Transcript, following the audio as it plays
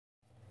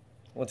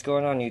What's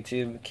going on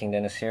YouTube? King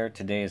Dennis here.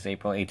 Today is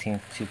April 18th,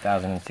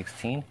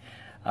 2016.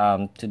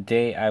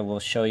 Today I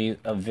will show you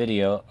a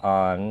video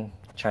on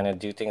trying to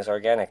do things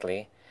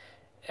organically,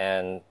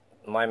 and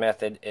my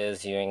method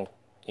is using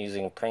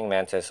praying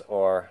mantis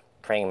or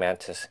praying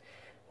mantis.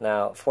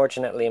 Now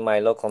fortunately my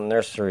local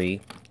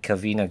nursery,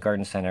 Cavina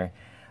Garden Center,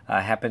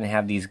 happened to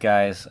have these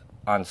guys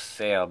on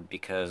sale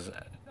because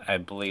I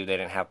believe they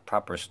didn't have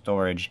proper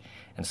storage,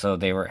 and so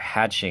they were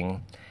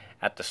hatching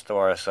at the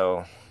store.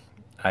 So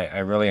I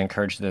really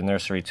encourage the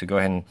nursery to go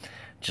ahead and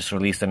just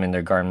release them in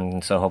their garden,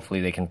 and so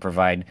hopefully they can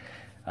provide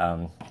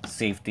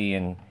safety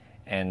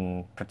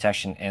and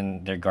protection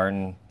in their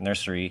garden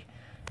nursery,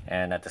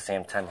 and at the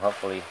same time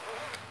hopefully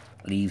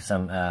leave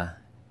some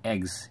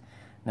eggs.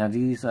 Now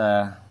these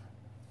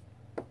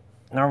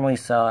normally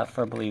sell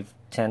for I believe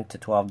 $10 to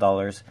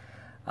 $12,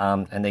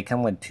 and they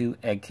come with 2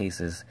 egg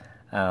cases.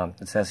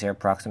 It says here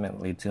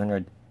approximately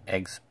 200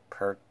 eggs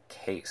per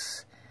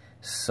case,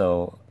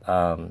 so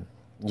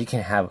you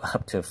can have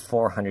up to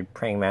 400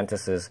 praying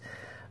mantises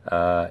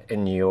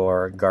in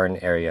your garden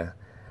area.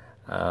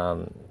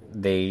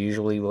 They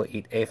usually will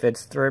eat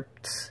aphids,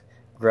 thrips,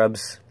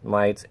 grubs,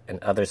 mites,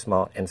 and other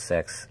small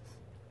insects.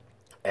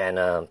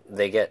 And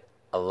they get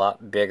a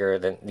lot bigger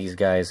than these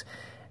guys.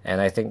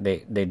 And I think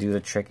they do the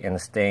trick in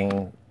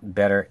staying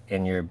better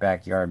in your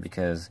backyard,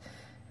 because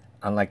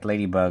unlike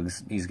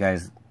ladybugs, these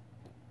guys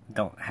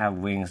don't have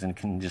wings and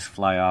can just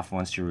fly off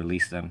once you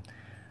release them.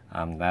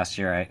 Last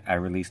year I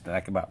released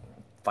like about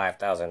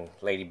 5,000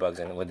 ladybugs,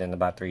 and within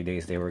about 3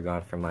 days they were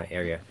gone from my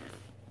area.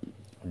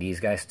 These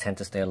guys tend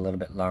to stay a little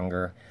bit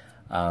longer,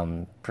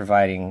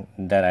 providing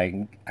that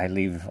I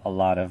leave a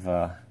lot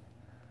of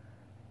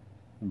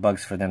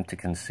bugs for them to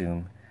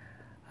consume.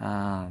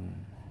 Yeah,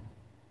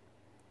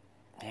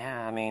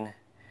 I mean,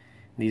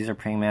 these are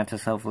praying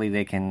mantis. Hopefully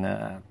they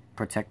can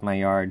protect my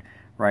yard.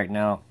 Right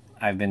now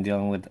I've been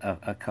dealing with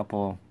a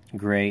couple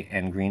gray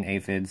and green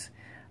aphids.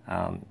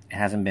 It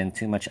hasn't been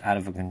too much out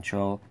of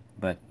control,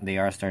 but they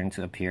are starting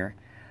to appear,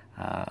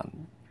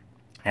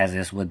 as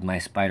is with my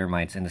spider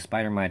mites. And the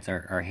spider mites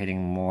are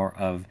hitting more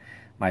of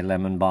my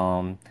lemon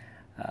balm,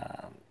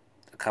 a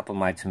couple of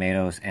my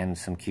tomatoes, and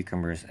some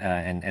cucumbers,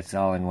 and it's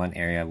all in one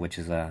area, which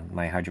is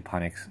my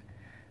hydroponics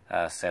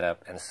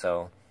setup. And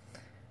so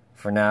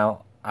for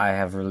now I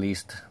have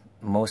released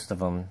most of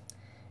them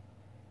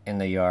in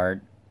the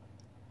yard,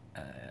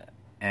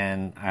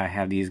 and I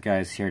have these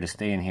guys here to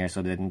stay in here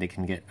so that they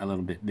can get a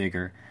little bit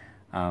bigger.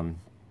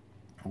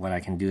 What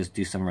I can do is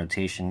do some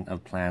rotation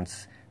of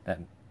plants that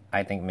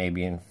I think may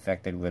be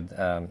infected with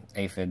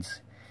aphids,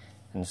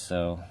 and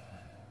so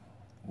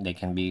they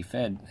can be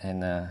fed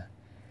and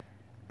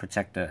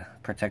protect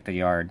the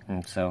yard.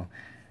 And so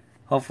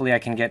hopefully I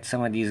can get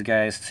some of these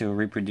guys to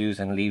reproduce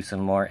and leave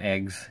some more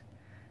eggs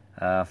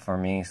for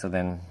me, so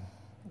then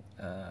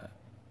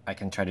I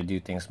can try to do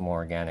things more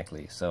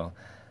organically. So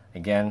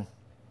again,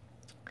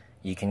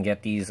 you can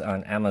get these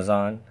on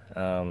Amazon,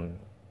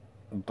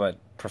 but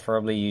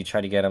preferably you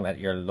try to get them at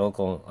your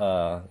local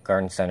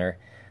garden center,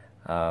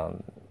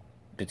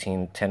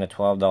 between $10 to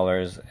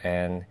 $12,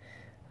 and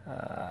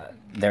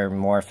they're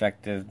more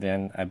effective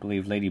than, I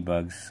believe,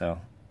 ladybugs. So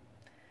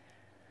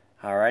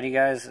alrighty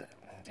guys,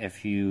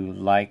 if you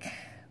like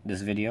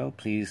this video,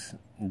 please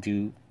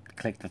do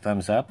click the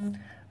thumbs up,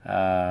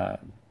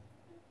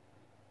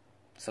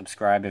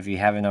 subscribe if you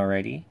haven't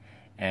already,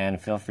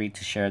 and feel free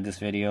to share this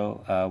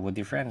video with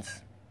your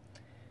friends.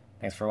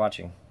 Thanks for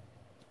watching.